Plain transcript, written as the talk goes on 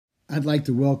I'd like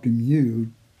to welcome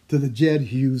you to the Jed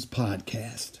Hughes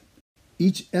Podcast.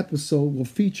 Each episode will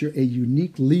feature a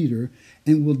unique leader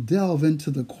and will delve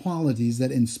into the qualities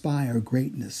that inspire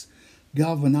greatness,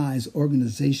 galvanize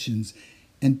organizations,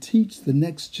 and teach the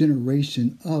next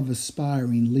generation of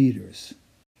aspiring leaders.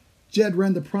 Jed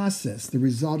ran the process that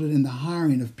resulted in the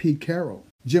hiring of Pete Carroll,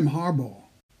 Jim Harbaugh,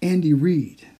 Andy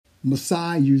Reid,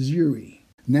 Masai Ujiri.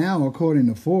 Now, according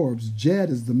to Forbes, Jed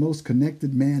is the most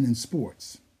connected man in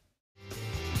sports.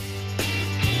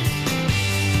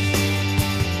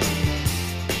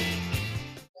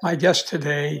 My guest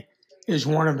today is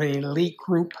one of an elite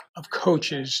group of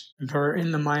coaches that are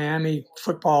in the Miami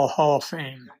Football Hall of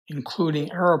Fame,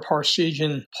 including Ara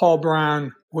Parseghian, Paul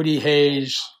Brown, Woody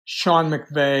Hayes, Sean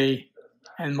McVay,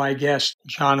 and my guest,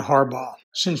 John Harbaugh.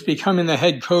 Since becoming the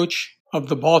head coach of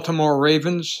the Baltimore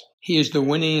Ravens, he is the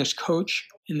winningest coach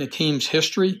in the team's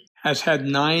history, has had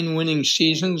 9 winning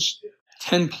seasons,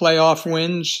 10 playoff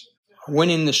wins,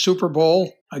 winning the Super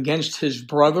Bowl against his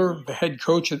brother, the head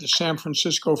coach of the San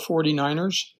Francisco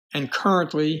 49ers, and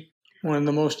currently one of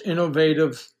the most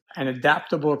innovative and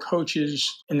adaptable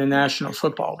coaches in the National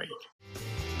Football League.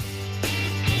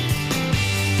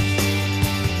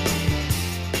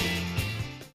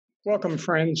 Welcome,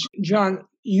 friends. John,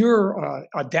 your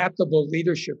adaptable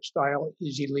leadership style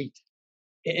is elite.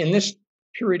 In this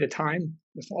period of time,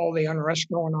 with all the unrest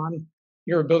going on,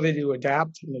 your ability to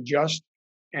adapt and adjust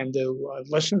and to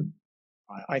listen,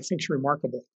 I think is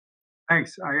remarkable.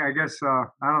 Thanks. I guess, I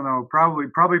don't know,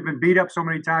 probably been beat up so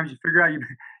many times, you figure out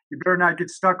you better not get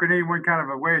stuck in any one kind of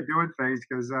a way of doing things,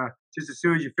 because just as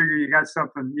soon as you figure you got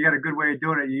a good way of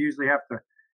doing it, you usually have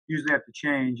to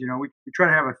change. You know, we try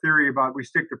to have a theory about, we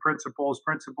stick to principles.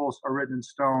 Principles are written in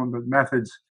stone, but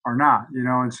methods are not, you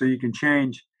know, and so you can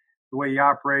change the way you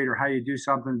operate or how you do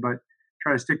something, but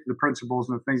try to stick to the principles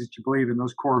and the things that you believe in,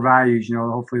 those core values, you know,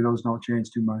 hopefully those don't change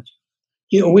too much.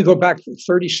 You know, we go back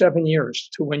 37 years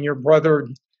to when your brother,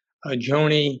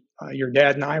 Joni, your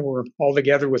dad and I were all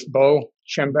together with Bo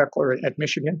Schembechler at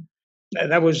Michigan.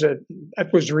 That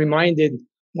was reminded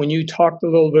when you talked a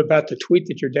little bit about the tweet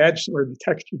that your dad, or the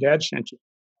text your dad sent you.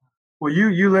 Well,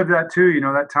 you lived that too, you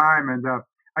know, that time. And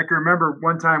I can remember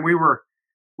one time we were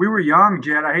young,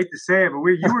 Jed. I hate to say it, but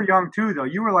you were young too, though.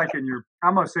 You were like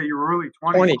I'm going to say you were early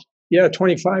 20s. 20, yeah,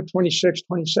 25, 26,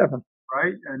 27.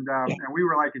 Right. And we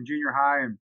were like in junior high,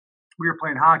 and we were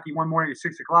playing hockey one morning at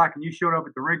 6 o'clock, and you showed up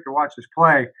at the rink to watch us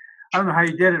play. I don't know how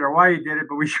you did it or why you did it,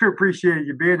 but we sure appreciated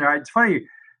you being there. It's funny,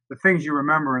 the things you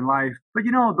remember in life. But,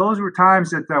 you know, those were times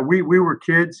that we were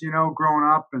kids, you know, growing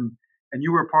up, and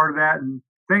you were part of that. And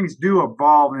things do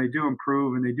evolve and they do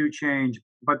improve and they do change.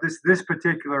 But this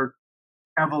particular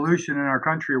evolution in our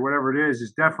country, or whatever it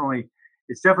is definitely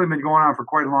been going on for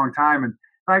quite a long time. And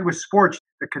like with sports,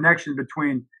 the connection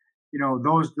between, you know,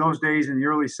 those days in the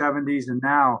early 70s and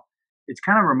now, it's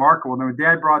kind of remarkable. And when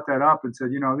Dad brought that up and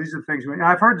said, you know, these are things, and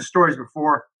I've heard the stories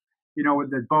before, you know,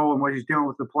 with the Bo and what he's dealing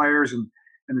with the players and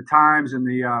the times and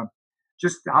the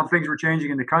just how things were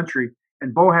changing in the country.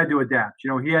 And Bo had to adapt.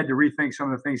 You know, he had to rethink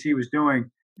some of the things he was doing.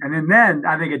 And then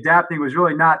I think adapting was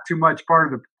really not too much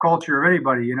part of the culture of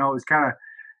anybody. You know, it was kind of,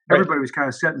 everybody was kind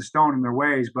of set in stone in their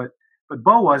ways. But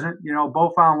Bo wasn't. You know,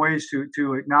 Bo found ways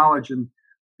to acknowledge and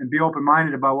be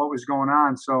open-minded about what was going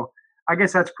on. So I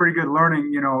guess that's pretty good learning,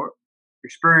 you know,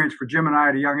 experience for Jim and I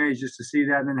at a young age, just to see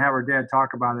that and then have our dad talk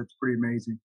about it. It's pretty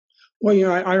amazing. Well, you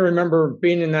know, I remember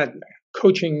being in that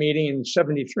coaching meeting in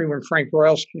 '73 when Frank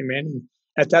Broyles came in. And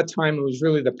at that time, it was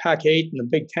really the Pac-8 and the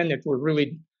Big Ten that were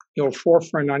really, you know,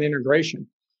 forefront on integration.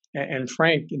 And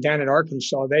Frank, down at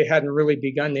Arkansas, they hadn't really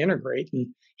begun to integrate. And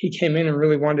he came in and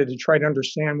really wanted to try to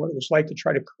understand what it was like to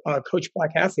try to coach black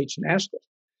athletes in ASCO.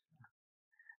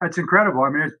 That's incredible.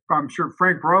 I mean, I'm sure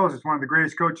Frank Broyles is one of the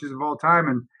greatest coaches of all time,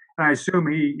 and I assume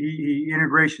he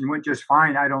integration went just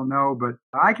fine. I don't know, but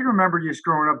I can remember just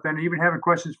growing up then, even having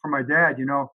questions for my dad. You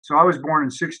know, so I was born in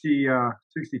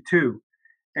 62,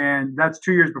 and that's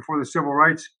 2 years before the Civil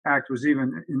Rights Act was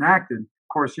even enacted.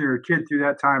 Of course, you're a kid through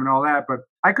that time and all that, but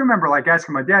I can remember like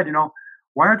asking my dad, you know,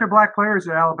 why aren't there black players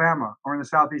at Alabama or in the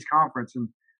Southeast Conference? And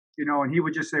you know, and he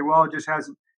would just say, well, it just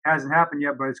hasn't happened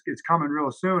yet, but it's coming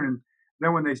real soon. And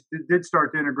then when they did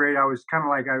start to integrate, I was kind of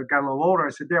like, I got a little older.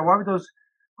 I said, Dad, why would those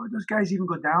guys even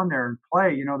go down there and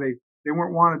play? You know, they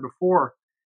weren't wanted before.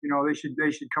 You know, they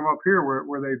should come up here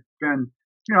where they've been.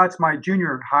 You know, that's my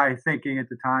junior high thinking at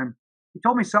the time. He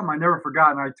told me something I never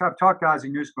forgot, and I've talked to Ozzie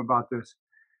Newsome about this.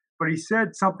 But he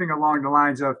said something along the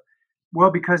lines of, well,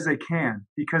 because they can,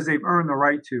 because they've earned the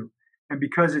right to, and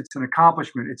because it's an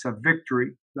accomplishment, it's a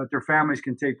victory that their families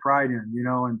can take pride in, you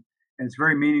know, and it's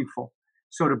very meaningful.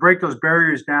 So to break those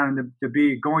barriers down and to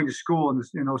be going to school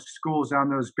in those schools down,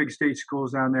 those big state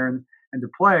schools down there, and to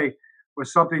play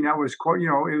was something that was quite,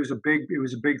 it was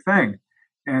a big thing.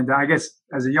 And I guess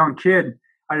as a young kid,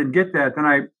 I didn't get that. Then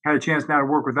I had a chance now to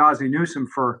work with Ozzie Newsome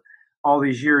for all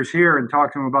these years here and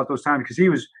talk to him about those times because he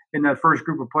was in that first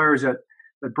group of players that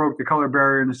broke the color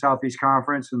barrier in the Southeast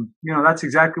Conference. And, that's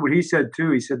exactly what he said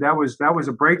too. He said that was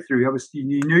a breakthrough.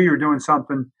 You knew you were doing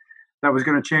something that was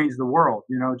going to change the world,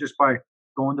 just by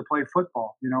going to play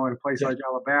football, at a place like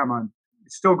Alabama. And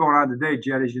it's still going on today,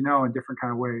 Jed, as you know, in different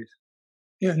kind of ways.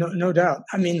 Yeah, no doubt.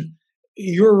 I mean,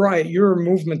 you're right. Your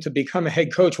movement to become a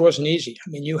head coach wasn't easy. I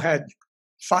mean, you had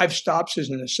 5 stops as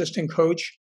an assistant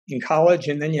coach in college,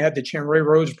 and then you had the chance. Ray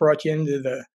Rhodes brought you into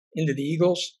the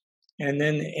Eagles, and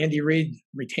then Andy Reid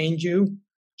retained you.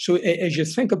 So as you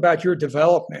think about your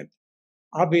development,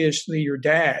 obviously your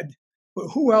dad, but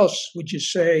who else would you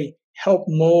say helped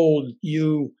mold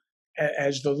you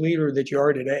as the leader that you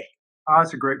are today? Oh,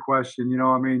 that's a great question.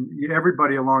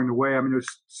 Everybody along the way. There's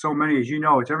so many, as you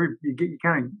know. You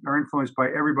kind of are influenced by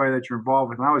everybody that you're involved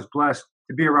with. And I was blessed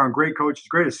to be around great coaches,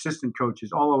 great assistant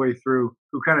coaches all the way through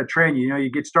who kind of train you.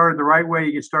 You get started the right way,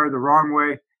 you get started the wrong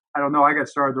way. I don't know. I got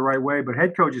started the right way, but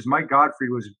head coaches, Mike Gottfried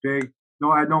was big.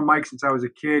 I had known Mike since I was a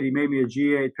kid. He made me a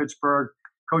GA at Pittsburgh,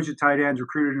 coached at tight ends,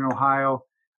 recruited in Ohio,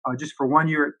 just for 1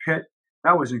 year at Pitt.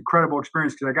 That was an incredible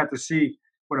experience because I got to see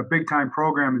what a big time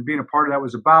program and being a part of that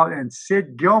was about. And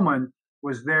Sid Gilman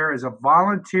was there as a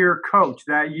volunteer coach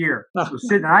that year. So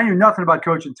Sid, and I knew nothing about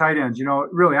coaching tight ends.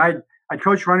 Really, I'd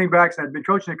coached running backs. I'd been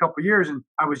coaching a couple of years, and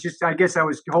I guess I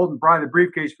was holding probably the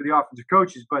briefcase for the offensive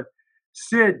coaches. But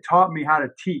Sid taught me how to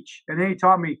teach, and then he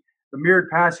taught me the mirrored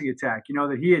passing attack.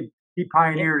 That he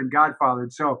pioneered and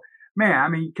godfathered. So,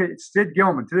 man, Sid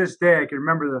Gilman, to this day, I can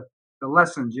remember the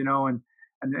lessons,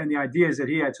 and the ideas that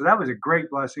he had. So that was a great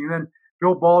blessing. And then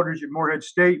Bill Baldridge at Morehead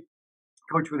State,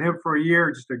 coached with him for a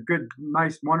year, just a good,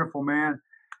 nice, wonderful man.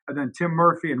 And then Tim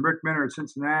Murphy and Rick Minner at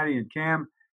Cincinnati, and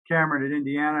Cameron at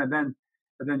Indiana, and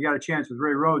then got a chance with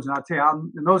Ray Rhodes. And I'll tell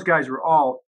you, and those guys were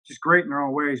all just great in their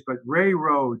own ways. But Ray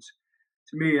Rhodes,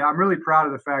 to me, I'm really proud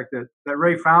of the fact that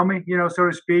Ray found me, so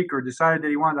to speak, or decided that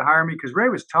he wanted to hire me, because Ray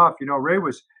was tough. Ray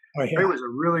was a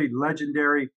really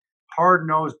legendary,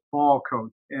 hard-nosed ball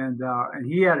coach, and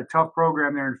he had a tough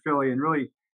program there in Philly, and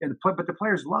really. But the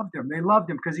players loved him. They loved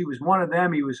him because he was one of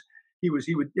them. He would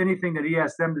anything that he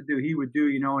asked them to do, he would do.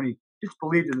 And he just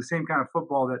believed in the same kind of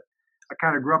football that I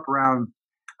kind of grew up around.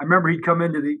 I remember he'd come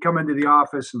into the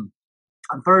office and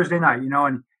on Thursday night,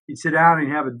 and he'd sit down and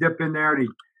he'd have a dip in there, and he'd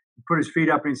put his feet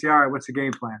up and he'd say, "All right, what's the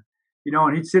game plan?"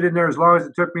 And he'd sit in there as long as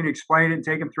it took me to explain it and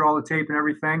take him through all the tape and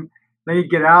everything. Then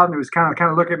he'd get out and it was kind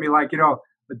of look at me like, it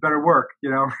better work,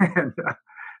 and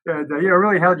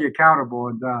really held you accountable,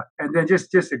 and then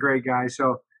just a great guy.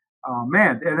 So,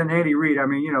 and then Andy Reid.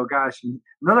 Gosh,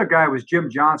 another guy was Jim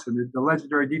Johnson, the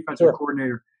legendary defensive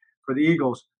coordinator for the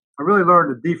Eagles. I really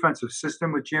learned the defensive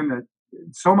system with Jim. That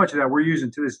so much of that we're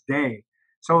using to this day.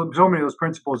 So many of those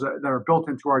principles that are built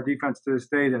into our defense to this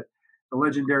day that the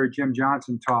legendary Jim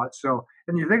Johnson taught. So,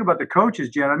 and you think about the coaches,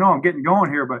 Jed. I know I'm getting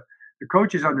going here, but the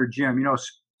coaches under Jim.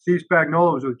 Steve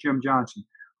Spagnuolo was with Jim Johnson,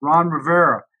 Ron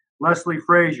Rivera, Leslie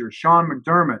Frazier, Sean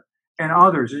McDermott, and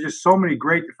others. There's just so many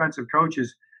great defensive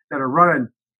coaches that are running,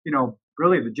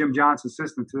 really the Jim Johnson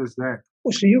system to this day.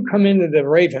 Well, so you come into the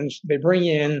Ravens, they bring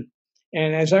you in,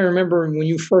 and as I remember when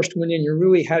you first went in, you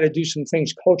really had to do some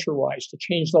things culture-wise to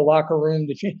change the locker room.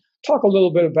 Talk a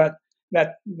little bit about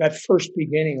that first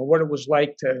beginning of what it was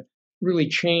like to really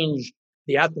change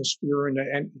the atmosphere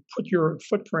and put your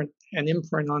footprint and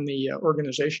imprint on the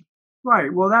organization.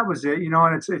 Right. Well, that was it,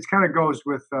 and it's kind of goes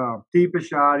with Steve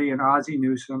Bisciotti and Ozzie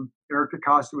Newsome. Eric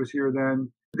DeCosta was here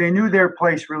then. They knew their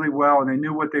place really well, and they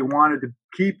knew what they wanted to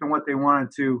keep and what they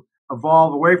wanted to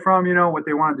evolve away from, what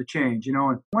they wanted to change, And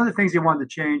one of the things they wanted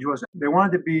to change was they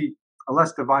wanted to be a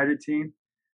less divided team.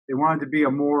 They wanted to be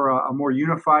a more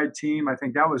unified team. I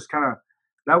think that was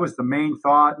the main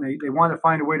thought. And they wanted to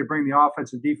find a way to bring the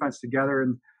offense and defense together.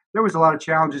 And there was a lot of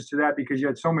challenges to that because you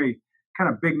had so many kind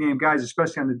of big name guys,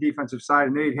 especially on the defensive side,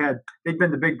 and they'd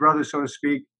been the big brothers, so to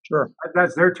speak. Sure,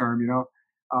 that's their term,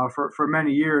 for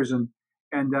many years, and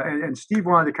Steve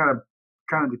wanted to kind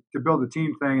of to build a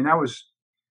team thing, and that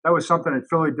was something at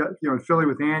Philly, Philly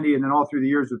with Andy, and then all through the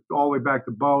years, all the way back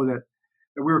to Bo, that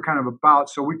we were kind of about.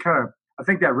 So I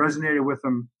think that resonated with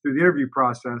them through the interview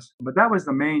process, but that was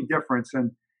the main difference,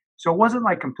 and so it wasn't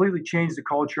like completely changed the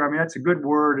culture. That's a good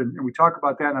word, and we talk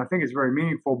about that, and I think it's very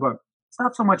meaningful, but it's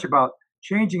not so much about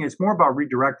changing. It's more about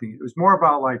redirecting. It was more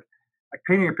about like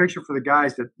painting a picture for the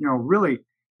guys that, really,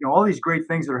 all these great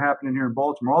things that are happening here in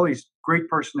Baltimore, all these great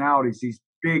personalities, these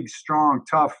big, strong,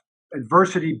 tough,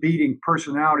 adversity-beating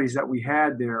personalities that we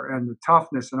had there, and the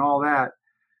toughness and all that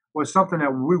was something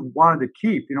that we wanted to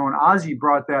keep. And Ozzie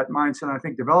brought that mindset, and I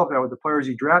think developed that with the players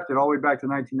he drafted all the way back to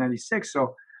 1996.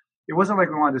 So it wasn't like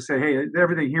we wanted to say, hey,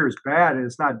 everything here is bad and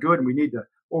it's not good and we need to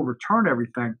overturn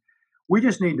everything. We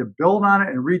just need to build on it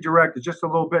and redirect it just a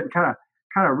little bit and kind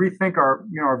of rethink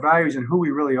our values and who we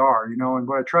really are. And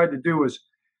what I tried to do was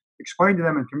explain to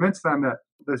them and convince them that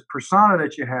this persona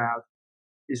that you have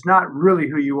is not really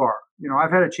who you are.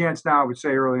 I've had a chance now, I would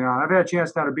say early on, I've had a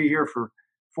chance now to be here for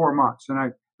 4 months, and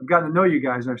I've gotten to know you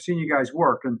guys, and I've seen you guys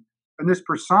work. And this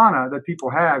persona that people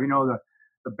have,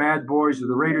 the bad boys or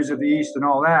the Raiders of the East and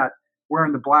all that,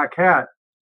 wearing the black hat,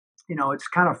 it's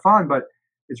kind of fun, but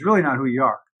it's really not who you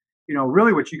are.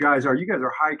 Really what you guys are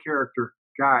high character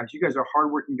guys. You guys are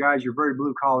hardworking guys. You're a very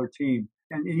blue collar team.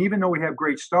 And even though we have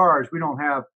great stars, we don't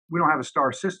have a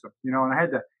star system,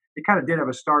 and they kind of did have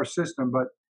a star system, but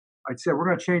I'd say we're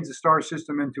going to change the star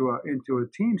system into a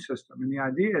team system. And the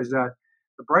idea is that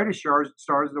the brightest stars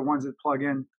are the ones that plug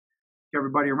in to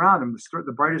everybody around them.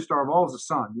 The brightest star of all is the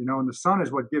sun, and the sun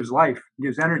is what gives life,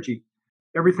 gives energy.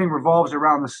 Everything revolves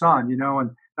around the sun,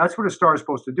 and that's what a star is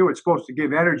supposed to do. It's supposed to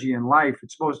give energy and life.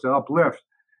 It's supposed to uplift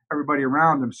everybody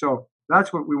around them. So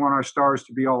that's what we want our stars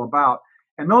to be all about.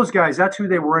 And those guys, that's who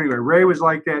they were anyway. Ray was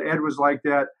like that. Ed was like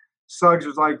that. Suggs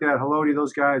was like that. Haloti,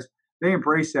 those guys, they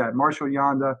embrace that. Marshall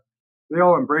Yanda, they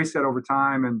all embrace that over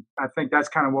time. And I think that's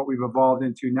kind of what we've evolved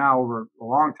into now over a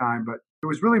long time. But it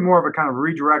was really more of a kind of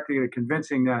redirecting and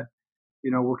convincing that,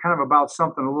 we're kind of about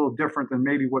something a little different than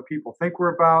maybe what people think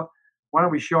we're about. Why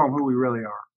don't we show them who we really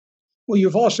are? Well,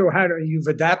 you've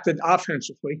adapted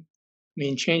offensively.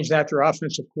 Changed that to your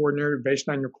offensive coordinator based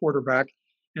on your quarterback.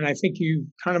 And I think you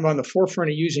kind of on the forefront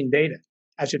of using data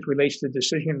as it relates to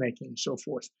decision making and so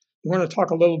forth. You want to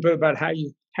talk a little bit about how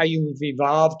you've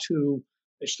evolved to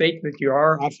the state that you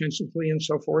are offensively and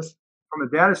so forth? From a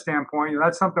data standpoint,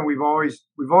 that's something we've always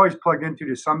plugged into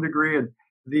to some degree. And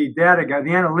the data guy, the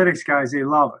analytics guys, they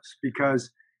love us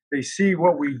because they see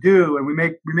what we do, and we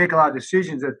make a lot of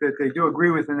decisions that they do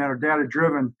agree with and that are data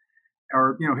driven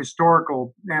or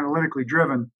historical, analytically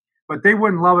driven. But they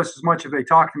wouldn't love us as much if they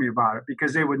talked to me about it,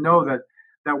 because they would know that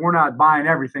we're not buying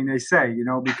everything they say,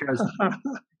 because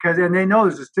and they know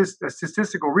there's a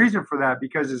statistical reason for that,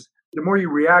 because the more you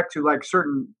react to like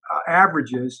certain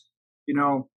averages,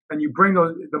 and you bring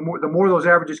those, the more those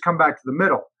averages come back to the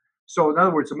middle. So in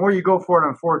other words, the more you go for it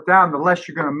on fourth down, the less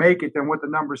you're going to make it than what the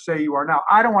numbers say you are now.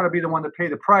 I don't want to be the one to pay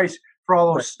the price for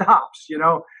all those stops.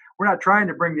 We're not trying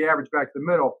to bring the average back to the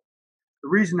middle. The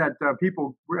reason that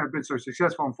people have been so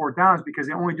successful on fourth down is because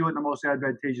they only do it in the most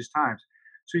advantageous times.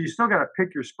 So you still got to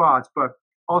pick your spots, but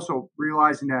also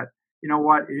realizing that,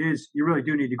 you really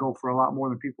do need to go for a lot more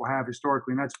than people have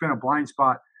historically. And that's been a blind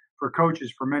spot for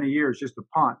coaches for many years, just a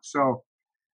punt. So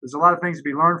there's a lot of things to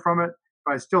be learned from it.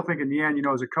 But I still think in the end,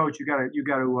 as a coach, you got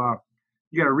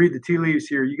to read the tea leaves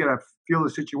here. You got to feel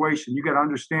the situation. You got to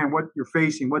understand what you're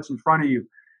facing, what's in front of you,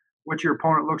 what your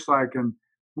opponent looks like, and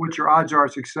what your odds are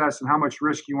of success, and how much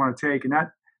risk you want to take. And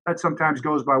that sometimes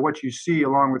goes by what you see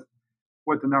along with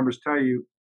what the numbers tell you.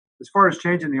 As far as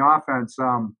changing the offense,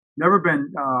 never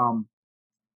been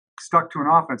stuck to an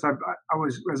offense. I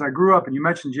was, as I grew up, and you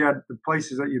mentioned, Jed, the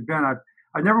places that you've been,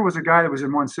 I never was a guy that was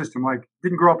in one system. Like,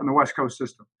 didn't grow up in the West Coast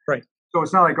system. Right. So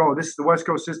it's not like, this is the West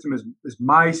Coast system is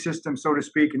my system, so to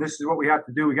speak, and this is what we have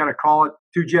to do. We got to call it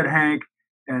to Jed Hank,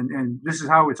 and this is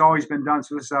how it's always been done.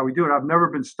 So this is how we do it. I've never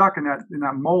been stuck in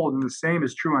that mold, and the same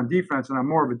is true on defense. And I'm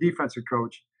more of a defensive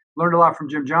coach. Learned a lot from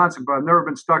Jim Johnson, but I've never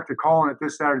been stuck to calling it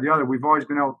this, that, or the other. We've always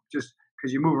been able, just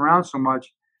because you move around so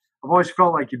much, I've always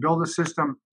felt like you build a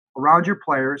system around your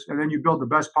players, and then you build the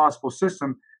best possible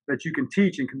system that you can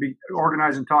teach and can be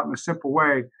organized and taught in a simple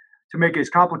way to make it as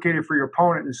complicated for your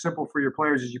opponent and as simple for your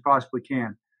players as you possibly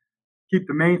can. Keep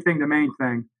the main thing the main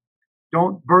thing.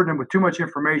 Don't burden them with too much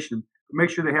information. But make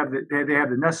sure they have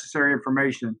the necessary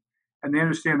information, and they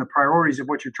understand the priorities of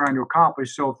what you're trying to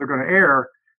accomplish. So if they're going to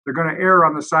err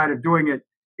on the side of doing it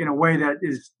in a way that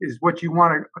is what you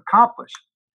want to accomplish.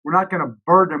 We're not going to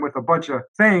burden them with a bunch of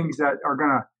things that are going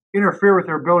to interfere with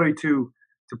their ability to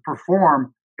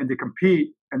perform and to compete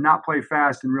and not play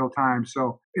fast in real time.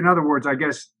 So in other words, I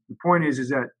guess the point is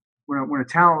that when a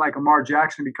talent like Lamar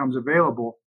Jackson becomes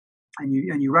available, and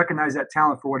you recognize that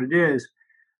talent for what it is,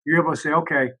 you're able to say,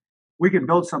 okay, we can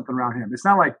build something around him. It's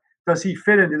not like, does he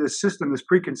fit into this system, this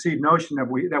preconceived notion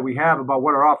that we have about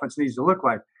what our offense needs to look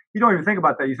like? You don't even think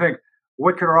about that. You think,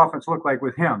 what could our offense look like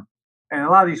with him? And a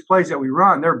lot of these plays that we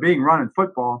run, they're being run in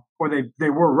football, or they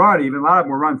were run even. A lot of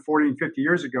them were run 40 and 50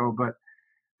 years ago, but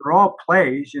they're all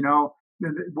plays,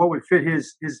 what would fit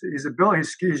his ability,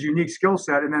 his unique skill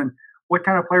set, and then what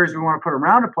kind of players we want to put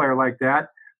around a player like that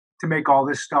to make all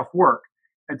this stuff work.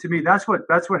 And to me, that's what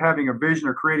having a vision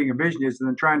or creating a vision is, and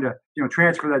then trying to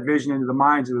transfer that vision into the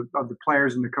minds of the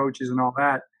players and the coaches and all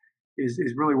that is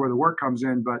really where the work comes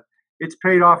in. But it's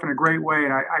paid off in a great way,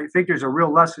 and I think there's a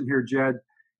real lesson here, Jed,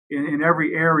 in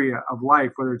every area of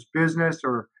life, whether it's business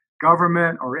or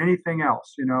government or anything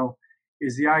else.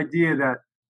 Is the idea that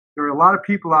there are a lot of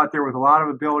people out there with a lot of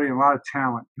ability and a lot of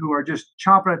talent who are just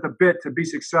chomping at the bit to be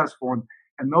successful,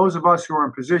 and those of us who are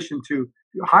in position to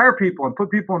hire people and put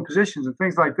people in positions and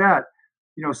things like that,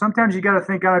 sometimes you got to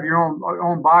think out of your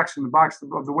own box, and the box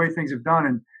of the way things have done,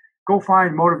 and go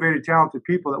find motivated, talented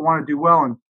people that want to do well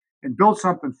and build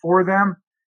something for them,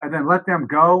 and then let them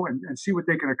go and see what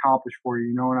they can accomplish for you.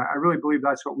 And I really believe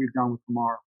that's what we've done with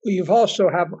Lamar. Well, you've also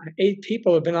have 8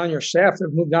 people have been on your staff that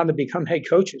have moved on to become head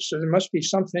coaches. So there must be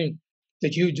something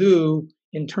that you do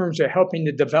in terms of helping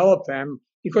to develop them,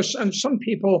 because some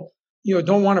people,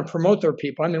 don't want to promote their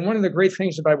people. I mean, one of the great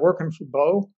things about working for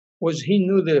Bo was he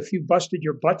knew that if you busted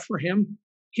your butt for him,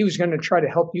 he was going to try to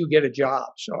help you get a job.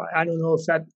 So I don't know if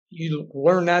that you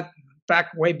learned that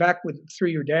way back through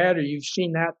your dad, or you've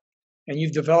seen that and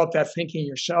you've developed that thinking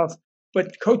yourself.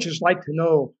 But coaches like to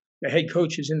know the head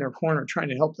coach is in their corner trying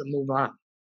to help them move on.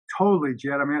 Totally,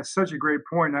 Jed. I mean, that's such a great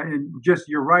point. And just,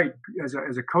 you're right, as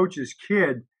a coach's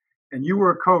kid, and you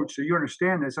were a coach, so you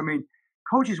understand this. I mean,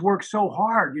 coaches work so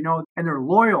hard, and they're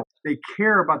loyal. They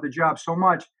care about the job so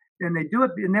much, and they do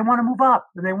it, and they want to move up,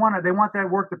 and they want that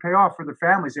work to pay off for their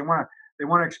families. They want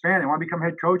to expand. They want to become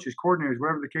head coaches, coordinators,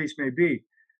 whatever the case may be.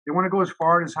 They want to go as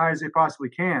far and as high as they possibly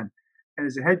can. And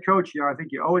as a head coach, I think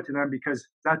you owe it to them, because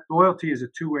that loyalty is a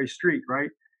two-way street,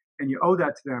 right? And you owe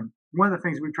that to them. One of the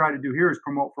things we try to do here is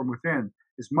promote from within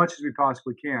as much as we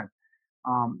possibly can.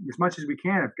 As much as we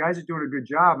can. If guys are doing a good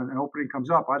job and an opening comes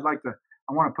up, I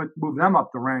want to move them up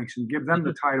the ranks and give them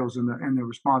the titles and the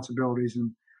responsibilities.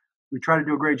 And we try to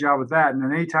do a great job with that. And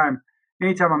then anytime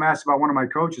I'm asked about one of my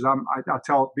coaches,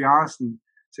 I'll be honest and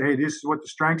say, hey, this is what the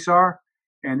strengths are,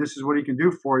 and this is what he can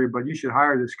do for you, but you should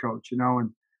hire this coach, And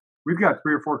we've got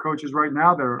 3 or 4 coaches right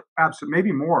now that are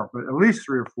maybe more, but at least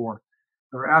 3 or 4.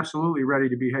 They're absolutely ready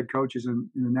to be head coaches in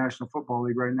the National Football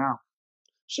League right now.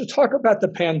 So talk about the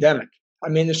pandemic. I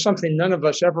mean, it's something none of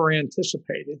us ever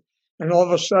anticipated. And all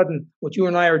of a sudden, what you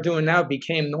and I are doing now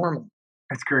became normal.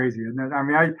 That's crazy, isn't it? I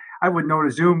mean, I wouldn't know what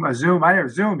a Zoom. I never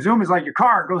Zoom. Zoom is like your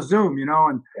car. It goes Zoom,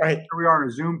 and right. Here we are on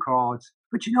a Zoom call.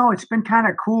 But it's been kind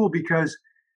of cool because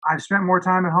I've spent more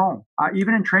time at home.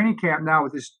 Even in training camp now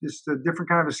with this different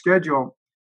kind of a schedule,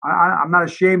 I'm not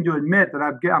ashamed to admit that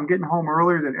I'm getting home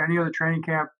earlier than any other training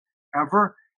camp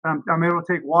ever. And I'm able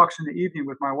to take walks in the evening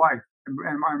with my wife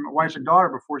and my wife and daughter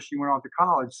before she went off to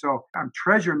college. So I'm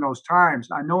treasuring those times.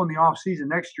 I know in the off season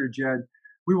next year, Jed,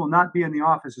 we will not be in the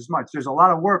office as much. There's a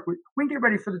lot of work. We can get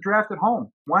ready for the draft at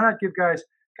home. Why not give guys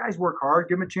work hard,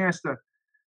 give them a chance to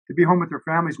be home with their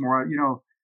families more.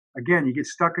 Again, you get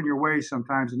stuck in your ways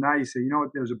sometimes, and now you say,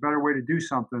 there's a better way to do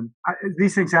something.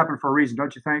 These things happen for a reason,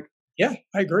 don't you think? Yeah,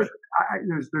 I agree.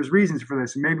 There's reasons for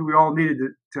this, and maybe we all needed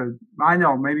to. I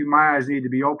know maybe my eyes need to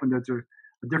be opened to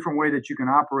a different way that you can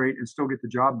operate and still get the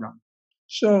job done.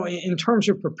 So, in terms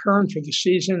of preparing for the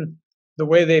season, the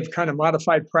way they've kind of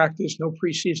modified practice, no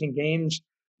preseason games,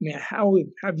 I mean, how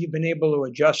have you been able to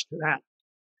adjust to that?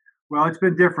 Well, it's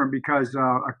been different because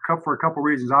for a couple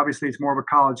reasons. Obviously, it's more of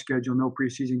a college schedule, no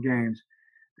preseason games.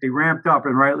 They ramped up,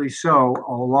 and rightly so,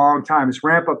 a long time. This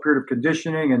ramp-up period of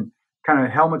conditioning and kind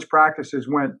of helmets practices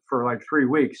went for like 3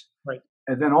 weeks. Right.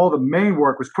 And then all the main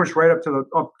work was pushed right up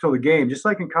till the game, just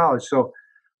like in college. So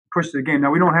pushed to the game.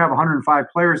 Now, we don't have 105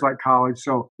 players like college,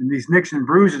 so these nicks and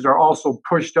bruises are also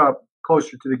pushed up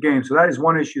closer to the game. So that is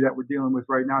one issue that we're dealing with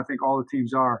right now. I think all the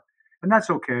teams are, and that's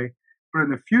okay. But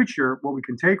in the future, what we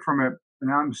can take from it,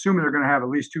 and I'm assuming they're going to have at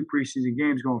least 2 preseason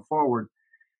games going forward,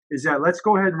 is that let's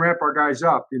go ahead and ramp our guys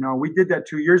up. We did that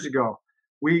 2 years ago.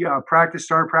 We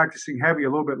started practicing heavy a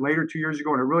little bit later 2 years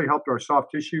ago, and it really helped our soft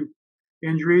tissue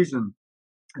injuries. And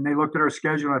they looked at our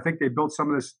schedule, and I think they built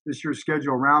some of this year's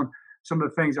schedule around some of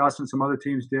the things us and some other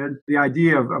teams did. The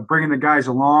idea of bringing the guys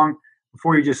along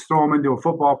before you just throw them into a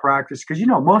football practice, because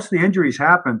most of the injuries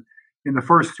happen in the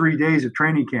first 3 days of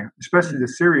training camp, especially the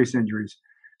serious injuries.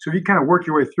 So if you kind of work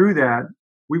your way through that,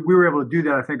 we were able to do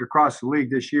that, I think, across the league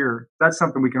this year. That's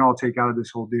something we can all take out of this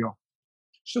whole deal.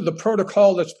 So the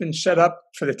protocol that's been set up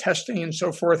for the testing and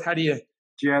so forth, how do you?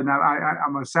 Yeah, now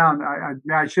I'm going to sound,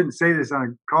 I shouldn't say this on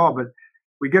a call, but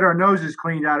we get our noses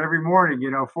cleaned out every morning,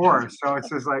 for us. So it's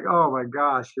just like, oh my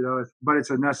gosh, but it's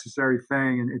a necessary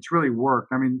thing, and it's really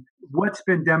worked. I mean, what's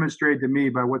been demonstrated to me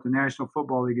by what the National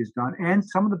Football League has done, and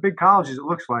some of the big colleges, it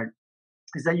looks like,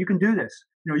 is that you can do this.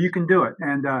 You can do it.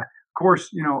 And of course,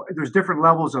 there's different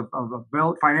levels of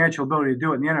financial ability to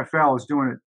do it. And the NFL is doing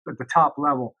it at the top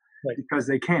level, right, because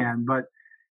they can. But,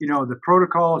 the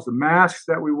protocols, the masks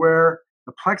that we wear,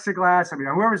 the plexiglass. I mean,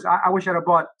 I wish I'd have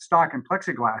bought stock in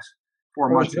plexiglass 4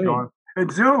 months ago.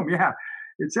 And Zoom, yeah,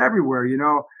 it's everywhere,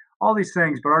 all these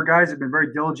things. But our guys have been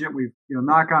very diligent. We've,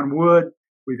 knock on wood,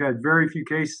 we've had very few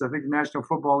cases. I think the National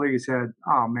Football League has had,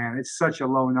 oh man, it's such a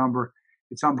low number.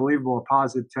 It's unbelievable, a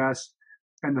positive test.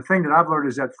 And the thing that I've learned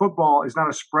is that football is not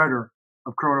a spreader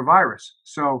of coronavirus.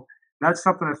 So that's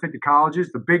something I think the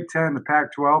colleges, the Big Ten, the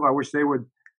Pac-12, I wish they would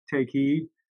take heed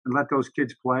and let those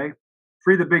kids play.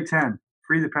 Free the Big Ten,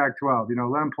 free the Pac-12,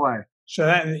 let them play. So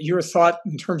that, your thought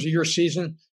in terms of your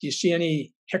season, do you see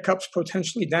any hiccups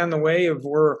potentially down the way of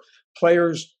where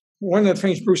players, one of the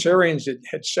things Bruce Arians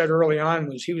had said early on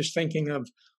was he was thinking of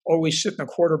always sitting a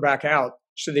quarterback out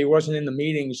so that he wasn't in the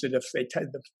meetings, that if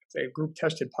a group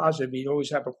tested positive, he'd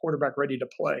always have a quarterback ready to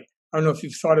play. I don't know if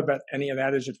you've thought about any of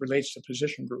that as it relates to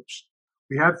position groups.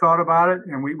 We have thought about it,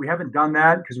 and we haven't done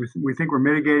that because we think we're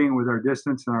mitigating with our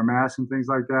distance and our masks and things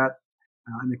like that.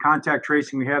 In the contact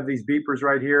tracing, we have these beepers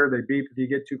right here. They beep if you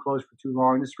get too close for too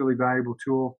long. This is a really valuable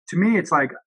tool. To me, it's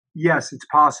like, yes, it's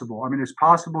possible. I mean, it's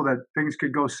possible that things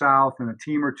could go south and a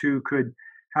team or two could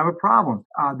have a problem.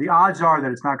 The odds are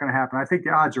that it's not going to happen. I think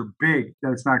the odds are big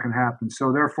that it's not going to happen.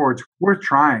 So therefore, it's worth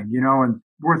trying, and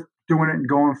worth doing it and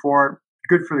going for it.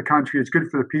 Good for the country. It's good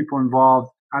for the people involved.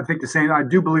 I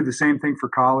do believe the same thing for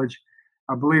college.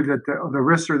 I believe that the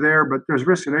risks are there, but there's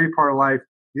risks in any part of life.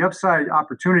 The upside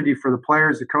opportunity for the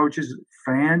players, the coaches,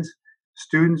 fans,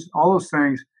 students, all those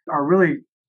things are really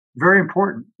very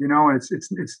important, and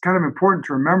it's kind of important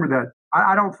to remember that.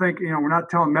 I don't think, we're not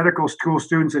telling medical school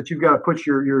students that you've got to put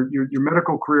your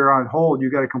medical career on hold.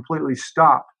 You've got to completely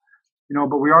stop,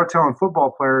 but we are telling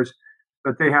football players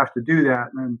that they have to do that.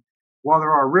 And while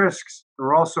there are risks, there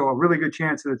are also a really good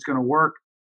chance that it's going to work.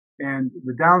 And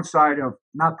the downside of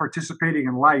not participating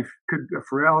in life could,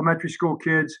 for elementary school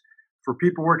kids, for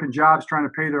people working jobs, trying to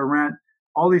pay their rent,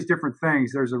 all these different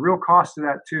things. There's a real cost to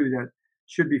that too that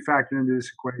should be factored into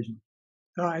this equation.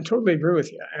 No, I totally agree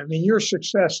with you. I mean, your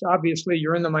success, obviously,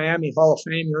 you're in the Miami Hall of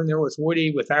Fame. You're in there with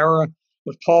Woody, with Ara,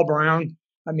 with Paul Brown.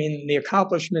 I mean, the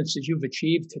accomplishments that you've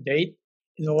achieved to date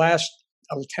in the last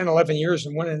 10, 11 years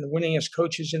and one of the winningest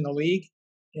coaches in the league,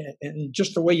 and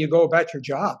just the way you go about your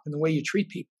job and the way you treat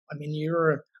people. I mean,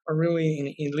 you're a really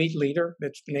an elite leader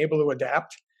that's been able to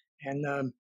adapt, and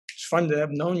it's fun to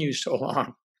have known you so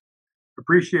long.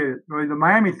 Appreciate it. Well, the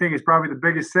Miami thing is probably the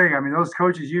biggest thing. I mean, those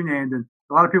coaches you named, and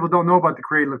a lot of people don't know about the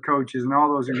Cradle of Coaches and all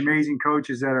those amazing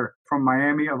coaches that are from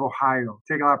Miami of Ohio.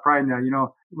 Take a lot of pride in that.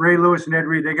 Ray Lewis and Ed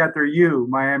Reed, they got their U,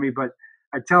 Miami, but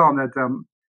I tell them that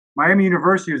Miami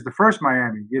University was the first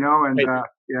Miami,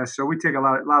 and so we take a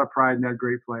lot of pride in that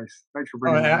great place. Thanks for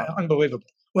bringing that up. Unbelievable.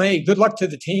 Well, hey, good luck to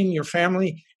the team, your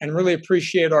family, and really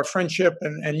appreciate our friendship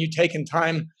and you taking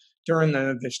time during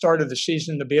the start of the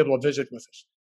season to be able to visit with us.